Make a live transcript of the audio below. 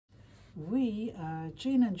We are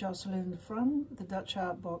Jean and Jocelyn from the Dutch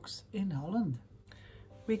Art Box in Holland.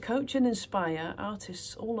 We coach and inspire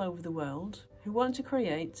artists all over the world who want to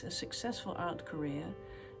create a successful art career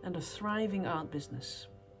and a thriving art business.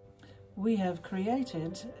 We have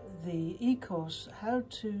created the e-course How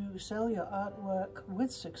to Sell Your Artwork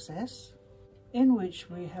with Success, in which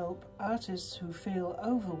we help artists who feel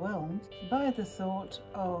overwhelmed by the thought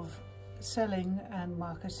of selling and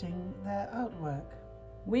marketing their artwork.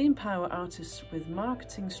 We empower artists with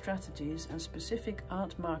marketing strategies and specific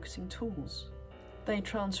art marketing tools. They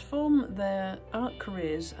transform their art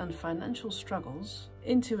careers and financial struggles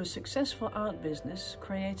into a successful art business,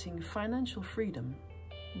 creating financial freedom.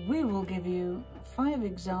 We will give you 5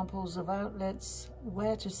 examples of outlets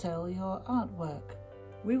where to sell your artwork.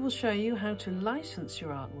 We will show you how to license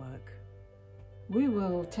your artwork. We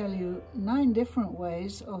will tell you 9 different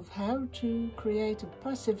ways of how to create a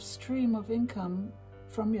passive stream of income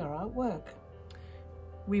from your artwork.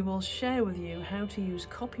 We will share with you how to use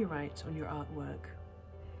copyright on your artwork.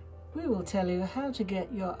 We will tell you how to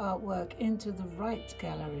get your artwork into the right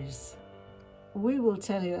galleries. We will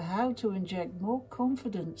tell you how to inject more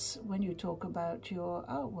confidence when you talk about your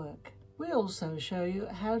artwork. We also show you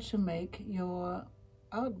how to make your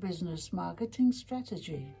art business marketing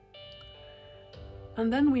strategy.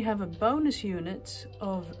 And then we have a bonus unit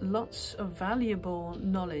of lots of valuable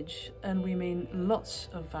knowledge, and we mean lots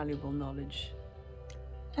of valuable knowledge.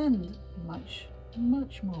 And much,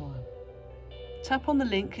 much more. Tap on the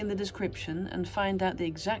link in the description and find out the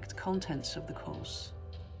exact contents of the course.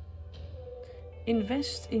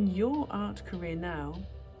 Invest in your art career now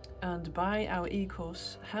and buy our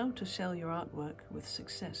e-course How to Sell Your Artwork with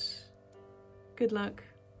Success. Good luck.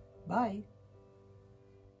 Bye.